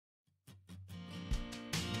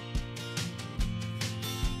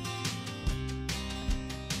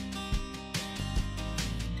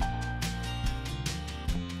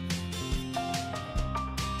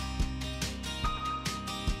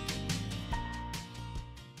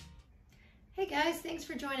guys, thanks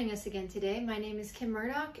for joining us again today. My name is Kim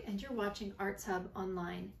Murdoch and you're watching Arts Hub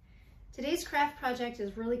Online. Today's craft project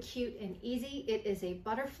is really cute and easy. It is a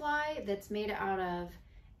butterfly that's made out of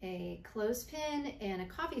a clothespin and a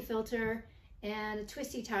coffee filter and a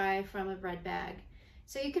twisty tie from a bread bag.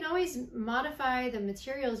 So you can always modify the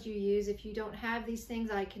materials you use if you don't have these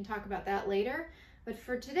things. I can talk about that later. But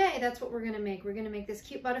for today, that's what we're gonna make. We're gonna make this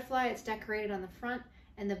cute butterfly. It's decorated on the front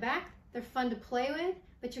and the back. They're fun to play with,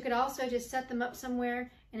 but you could also just set them up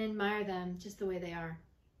somewhere and admire them just the way they are.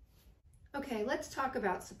 Okay, let's talk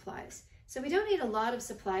about supplies. So we don't need a lot of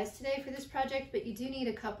supplies today for this project, but you do need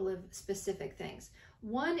a couple of specific things.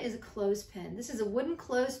 One is a clothespin. This is a wooden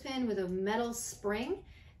clothespin with a metal spring.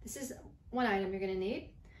 This is one item you're gonna need.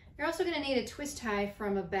 You're also gonna need a twist tie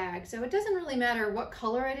from a bag. So it doesn't really matter what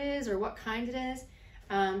color it is or what kind it is.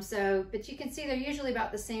 But you can see they're usually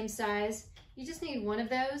about the same size. You just need one of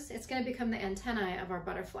those. It's going to become the antennae of our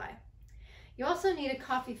butterfly. You also need a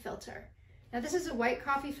coffee filter. Now this is a white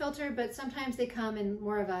coffee filter, but sometimes they come in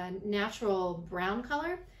more of a natural brown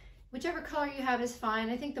color. Whichever color you have is fine.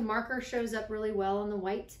 I think the marker shows up really well on the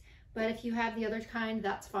white, but if you have the other kind,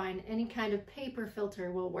 that's fine. Any kind of paper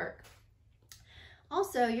filter will work.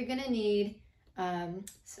 Also, you're going to need a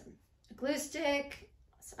glue stick,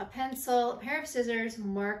 a pencil, a pair of scissors,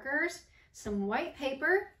 markers, some white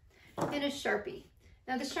paper, and a Sharpie.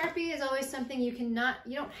 Now the Sharpie is always something you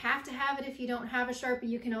don't have to have it if you don't have a Sharpie.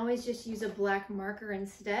 You can always just use a black marker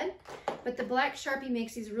instead. But the black Sharpie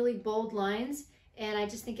makes these really bold lines, and I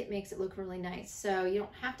just think it makes it look really nice. So you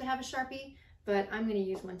don't have to have a Sharpie, but I'm going to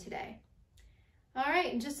use one today. All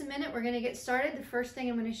right, in just a minute we're going to get started. The first thing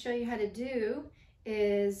I'm going to show you how to do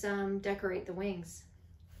is decorate the wings.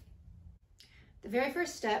 The very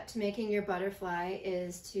first step to making your butterfly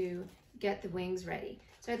is to get the wings ready.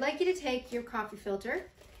 So I'd like you to take your coffee filter,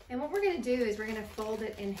 and what we're going to do is we're going to fold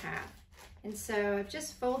it in half. And so I've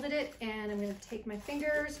just folded it, and I'm going to take my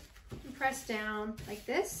fingers and press down like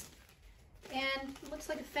this, and it looks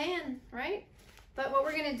like a fan, right? But what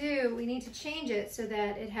we're going to do, we need to change it so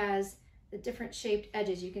that it has the different shaped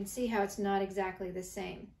edges. You can see how it's not exactly the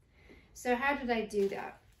same. So how did I do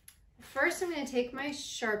that? First, I'm going to take my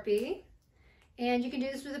Sharpie, and you can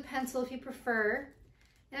do this with a pencil if you prefer.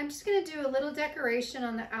 And I'm just going to do a little decoration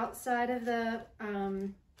on the outside of the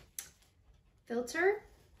filter.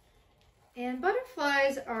 And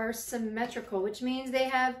butterflies are symmetrical, which means they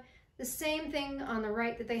have the same thing on the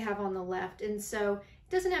right that they have on the left. And so it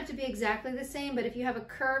doesn't have to be exactly the same, but if you have a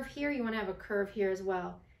curve here, you want to have a curve here as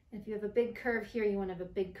well. And if you have a big curve here, you want to have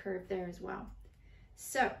a big curve there as well.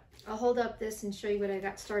 So I'll hold up this and show you what I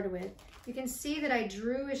got started with. You can see that I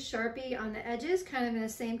drew a Sharpie on the edges, kind of in the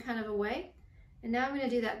same kind of a way. And now I'm going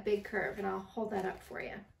to do that big curve, and I'll hold that up for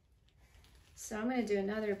you. So I'm going to do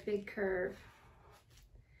another big curve.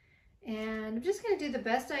 And I'm just going to do the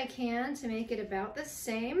best I can to make it about the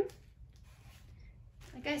same.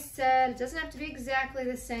 Like I said, it doesn't have to be exactly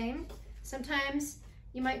the same. Sometimes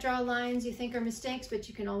you might draw lines you think are mistakes, but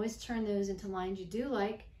you can always turn those into lines you do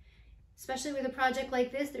like. Especially with a project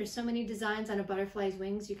like this, there's so many designs on a butterfly's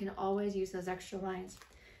wings, you can always use those extra lines.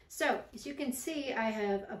 So, as you can see, I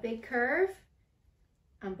have a big curve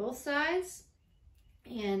on both sides,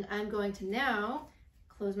 and I'm going to now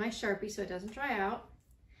close my Sharpie so it doesn't dry out.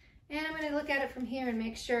 And I'm going to look at it from here and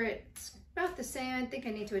make sure it's about the same. I think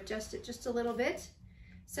I need to adjust it just a little bit.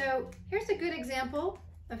 So here's a good example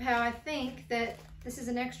of how I think that this is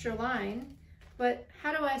an extra line, but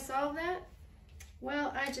how do I solve that?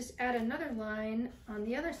 Well, I just add another line on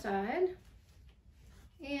the other side,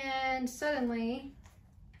 and suddenly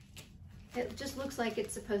it just looks like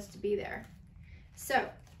it's supposed to be there. So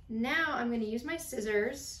now I'm going to use my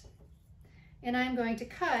scissors, and I'm going to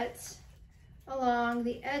cut along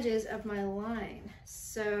the edges of my line.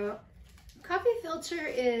 So coffee filter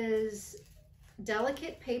is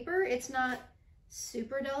delicate paper. It's not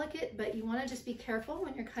super delicate, but you want to just be careful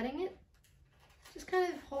when you're cutting it. Just kind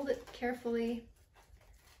of hold it carefully.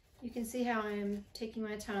 You can see how I am taking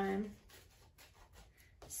my time.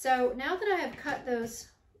 So now that I have cut those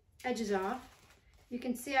edges off, you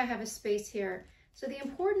can see I have a space here. So the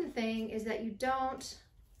important thing is that you don't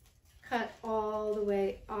cut all the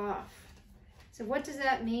way off. So what does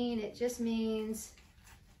that mean? It just means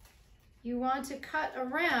you want to cut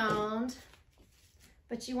around,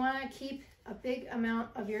 but you want to keep a big amount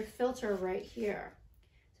of your filter right here.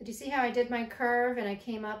 So do you see how I did my curve and I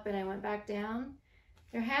came up and I went back down?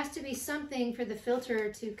 There has to be something for the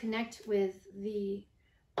filter to connect with the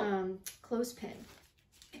clothespin.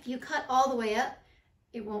 If you cut all the way up,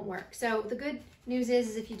 it won't work. So the good news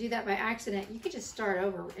is if you do that by accident, you can just start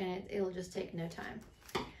over and it'll just take no time.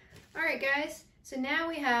 All right, guys, So now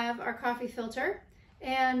we have our coffee filter,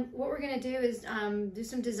 and what we're going to do is do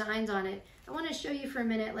some designs on it. I want to show you for a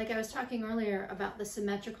minute, like I was talking earlier about the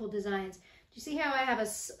symmetrical designs. Do you see how I have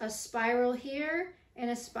a spiral here and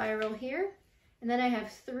a spiral here? And then I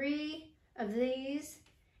have 3 of these,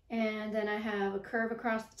 and then I have a curve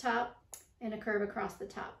across the top and a curve across the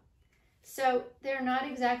top. So they're not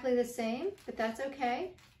exactly the same, but that's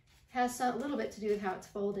okay. It has a little bit to do with how it's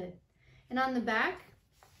folded. And on the back,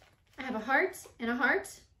 I have a heart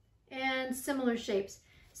and similar shapes.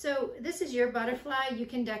 So this is your butterfly. You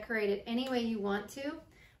can decorate it any way you want to.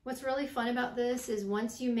 What's really fun about this is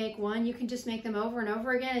once you make one, you can just make them over and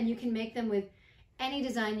over again, and you can make them with any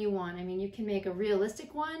design you want. I mean, you can make a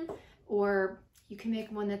realistic one, or you can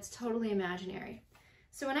make one that's totally imaginary.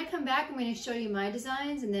 So when I come back, I'm going to show you my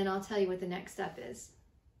designs, and then I'll tell you what the next step is.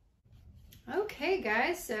 Okay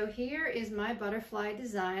guys, so here is my butterfly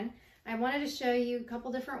design. I wanted to show you a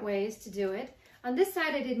couple different ways to do it. On this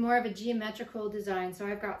side, I did more of a geometrical design. So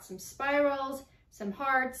I've got some spirals, some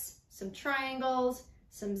hearts, some triangles,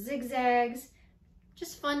 some zigzags,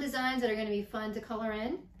 just fun designs that are going to be fun to color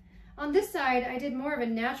in. On this side, I did more of a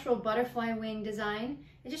natural butterfly wing design.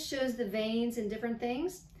 It just shows the veins and different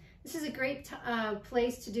things. This is a great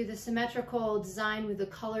place to do the symmetrical design with the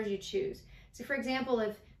colors you choose. So for example,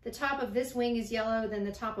 if the top of this wing is yellow, then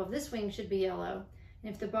the top of this wing should be yellow.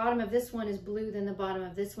 And if the bottom of this one is blue, then the bottom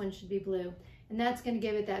of this one should be blue. And that's going to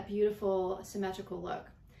give it that beautiful symmetrical look.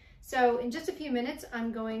 So in just a few minutes,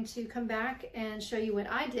 I'm going to come back and show you what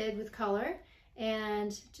I did with color.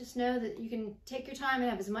 And just know that you can take your time and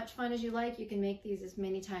have as much fun as you like. You can make these as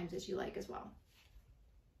many times as you like as well.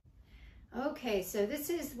 Okay, so this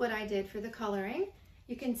is what I did for the coloring.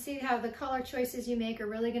 You can see how the color choices you make are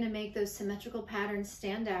really going to make those symmetrical patterns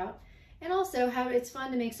stand out. And also how it's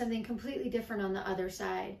fun to make something completely different on the other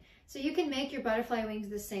side. So you can make your butterfly wings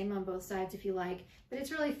the same on both sides if you like, but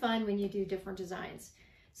it's really fun when you do different designs.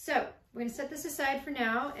 So we're going to set this aside for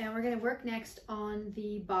now, and we're going to work next on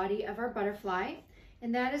the body of our butterfly,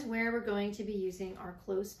 and that is where we're going to be using our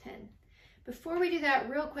clothespin. Before we do that,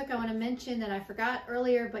 real quick, I want to mention that I forgot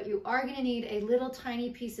earlier, but you are going to need a little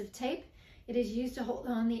tiny piece of tape. It is used to hold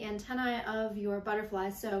on the antennae of your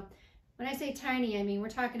butterfly. So when I say tiny, I mean we're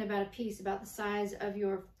talking about a piece about the size of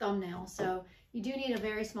your thumbnail. So you do need a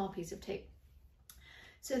very small piece of tape.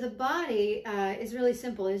 So the body is really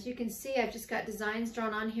simple. As you can see, I've just got designs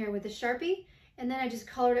drawn on here with a Sharpie, and then I just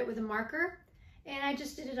colored it with a marker, and I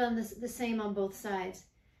just did it on the same on both sides.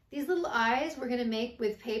 These little eyes we're going to make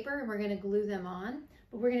with paper, and we're going to glue them on,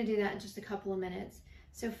 but we're going to do that in just a couple of minutes.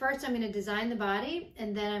 So first I'm going to design the body,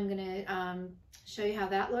 and then I'm going to show you how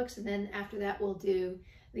that looks, and then after that we'll do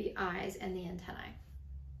the eyes and the antennae.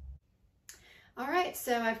 All right,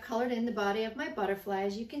 so I've colored in the body of my butterfly.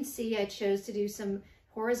 As you can see, I chose to do some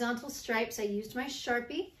horizontal stripes. I used my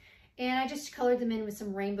Sharpie, and I just colored them in with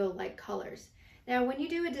some rainbow-like colors. Now, when you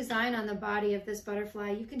do a design on the body of this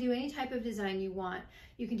butterfly, you can do any type of design you want.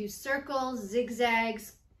 You can do circles,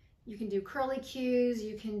 zigzags, you can do curlicues,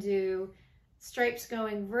 you can do stripes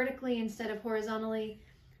going vertically instead of horizontally.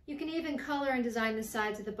 You can even color and design the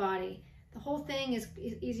sides of the body. The whole thing is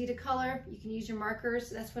easy to color. You can use your markers.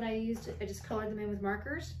 That's what I used. I just colored them in with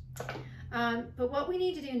markers. But what we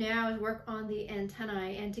need to do now is work on the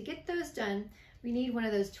antennae. And to get those done, we need one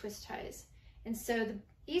of those twist ties. And so the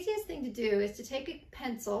easiest thing to do is to take a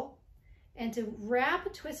pencil and to wrap a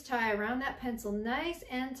twist tie around that pencil nice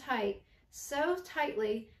and tight, so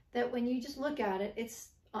tightly that when you just look at it,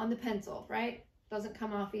 it's on the pencil, right? Doesn't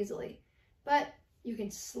come off easily. But you can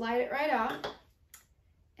slide it right off.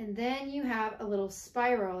 And then you have a little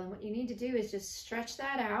spiral, and what you need to do is just stretch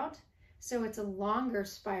that out so it's a longer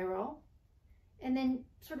spiral, and then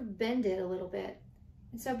sort of bend it a little bit.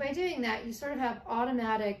 And so by doing that, you sort of have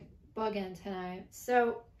automatic bug antennae.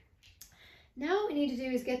 So now what we need to do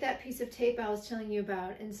is get that piece of tape I was telling you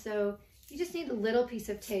about. And so you just need a little piece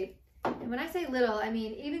of tape. And when I say little, I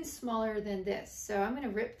mean even smaller than this. So I'm going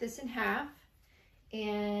to rip this in half,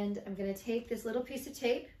 and I'm going to take this little piece of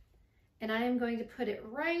tape, and I am going to put it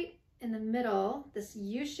right in the middle, this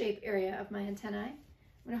U-shaped area of my antennae.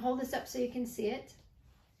 I'm going to hold this up so you can see it.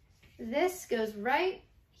 This goes right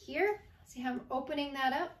here. See how I'm opening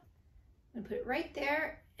that up? I'm going to put it right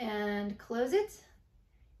there and close it.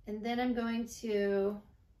 And then I'm going to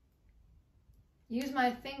use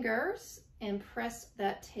my fingers and press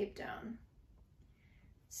that tape down.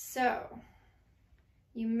 So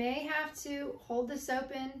you may have to hold this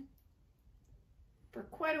open for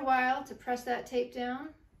quite a while to press that tape down,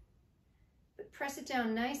 but press it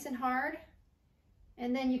down nice and hard,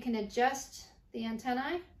 and then you can adjust the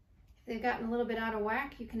antennae. If they've gotten a little bit out of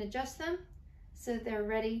whack, you can adjust them so that they're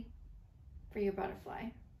ready for your butterfly.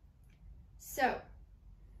 So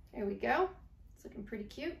there we go. It's looking pretty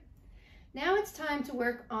cute. Now it's time to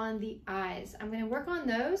work on the eyes. I'm going to work on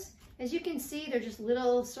those. As you can see, they're just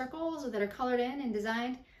little circles that are colored in and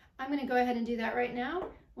designed. I'm going to go ahead and do that right now.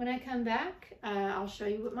 When I come back, I'll show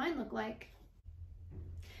you what mine look like.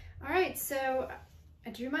 All right, so I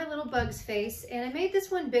drew my little bug's face, and I made this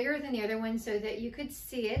one bigger than the other one so that you could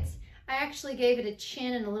see it. I actually gave it a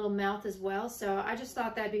chin and a little mouth as well, so I just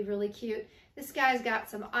thought that'd be really cute. This guy's got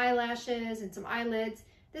some eyelashes and some eyelids.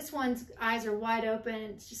 This one's eyes are wide open.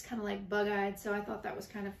 It's just kind of like bug-eyed, so I thought that was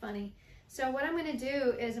kind of funny. So what I'm going to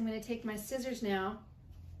do is I'm going to take my scissors now,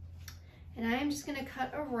 and I am just going to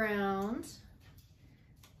cut around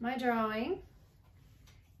my drawing.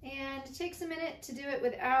 And it takes a minute to do it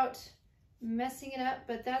without messing it up,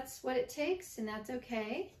 but that's what it takes, and that's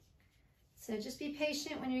okay. So just be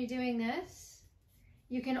patient when you're doing this.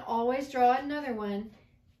 You can always draw another one.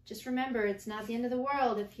 Just remember, it's not the end of the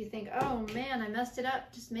world if you think, oh man, I messed it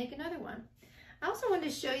up, just make another one. I also wanted to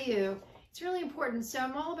show you, it's really important. So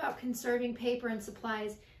I'm all about conserving paper and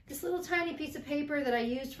supplies. This little tiny piece of paper that I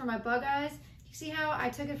used for my bug eyes, you see how I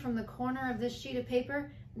took it from the corner of this sheet of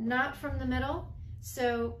paper, not from the middle?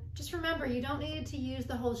 So just remember, you don't need to use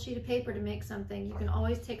the whole sheet of paper to make something. You can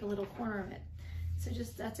always take a little corner of it. So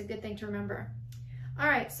just, that's a good thing to remember. All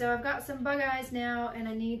right, so I've got some bug eyes now, and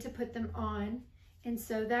I need to put them on. And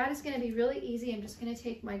so that is going to be really easy. I'm just going to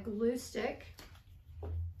take my glue stick,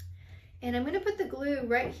 and I'm going to put the glue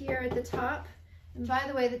right here at the top. And by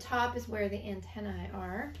the way, the top is where the antennae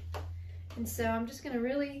are. And so I'm just going to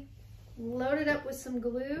really load it up with some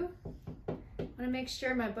glue. I want to make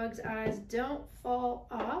sure my bug's eyes don't fall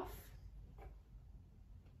off.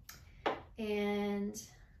 And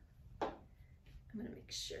I'm going to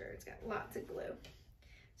make sure it's got lots of glue.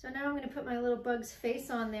 So now I'm going to put my little bug's face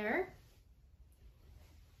on there.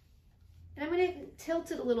 And I'm going to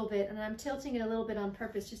tilt it a little bit, and I'm tilting it a little bit on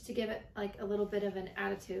purpose just to give it like a little bit of an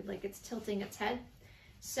attitude, like it's tilting its head.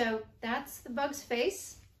 So that's the bug's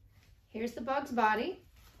face. Here's the bug's body.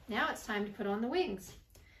 Now it's time to put on the wings.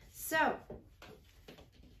 So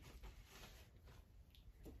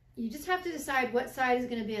you just have to decide what side is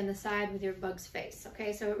going to be on the side with your bug's face.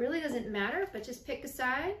 Okay, so it really doesn't matter, but just pick a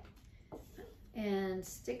side and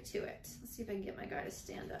stick to it. Let's see if I can get my guy to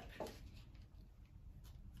stand up.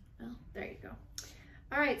 Well, there you go.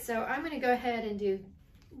 All right, so I'm going to go ahead and do,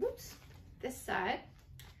 whoops, this side.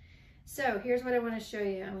 So here's what I want to show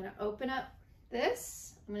you. I'm going to open up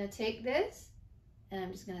this. I'm going to take this, and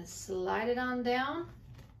I'm just going to slide it on down.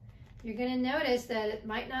 You're going to notice that it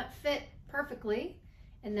might not fit perfectly,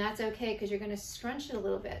 and that's okay because you're going to scrunch it a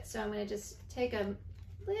little bit. So I'm going to just take a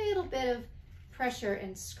little bit of pressure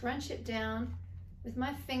and scrunch it down with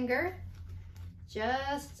my finger,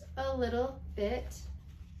 just a little bit,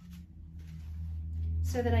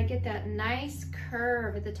 so that I get that nice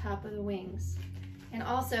curve at the top of the wings. And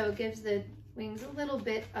also gives the wings a little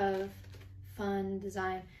bit of fun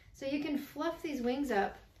design. So you can fluff these wings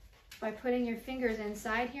up by putting your fingers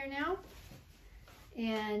inside here now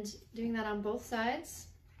and doing that on both sides.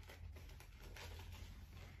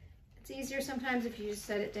 It's easier sometimes if you just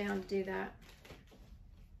set it down to do that.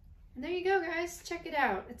 And there you go, guys. Check it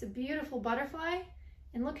out. It's a beautiful butterfly,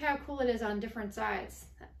 and look how cool it is on different sides.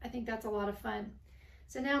 I think that's a lot of fun.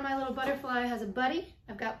 So now my little butterfly has a buddy.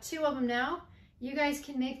 I've got 2 of them now. You guys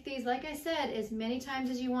can make these, like I said, as many times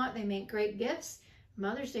as you want. They make great gifts.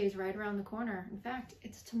 Mother's Day is right around the corner. In fact,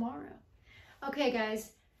 it's tomorrow. Okay,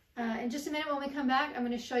 guys, in just a minute when we come back, I'm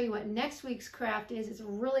going to show you what next week's craft is. It's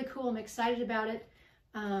really cool. I'm excited about it.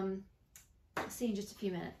 I'll see you in just a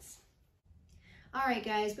few minutes. All right,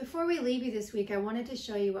 guys, before we leave you this week, I wanted to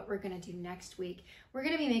show you what we're going to do next week. We're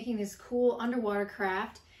going to be making this cool underwater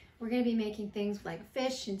craft. We're going to be making things like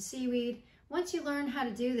fish and seaweed. Once you learn how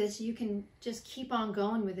to do this, you can just keep on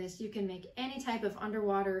going with this. You can make any type of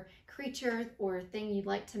underwater creature or thing you'd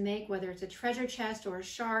like to make, whether it's a treasure chest or a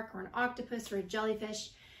shark or an octopus or a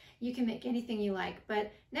jellyfish. You can make anything you like.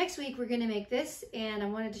 But next week we're going to make this, and I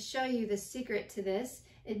wanted to show you the secret to this.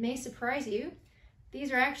 It may surprise you.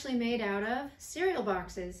 These are actually made out of cereal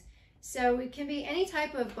boxes. So it can be any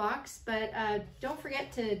type of box, but don't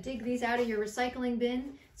forget to dig these out of your recycling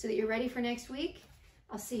bin so that you're ready for next week.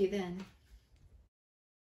 I'll see you then.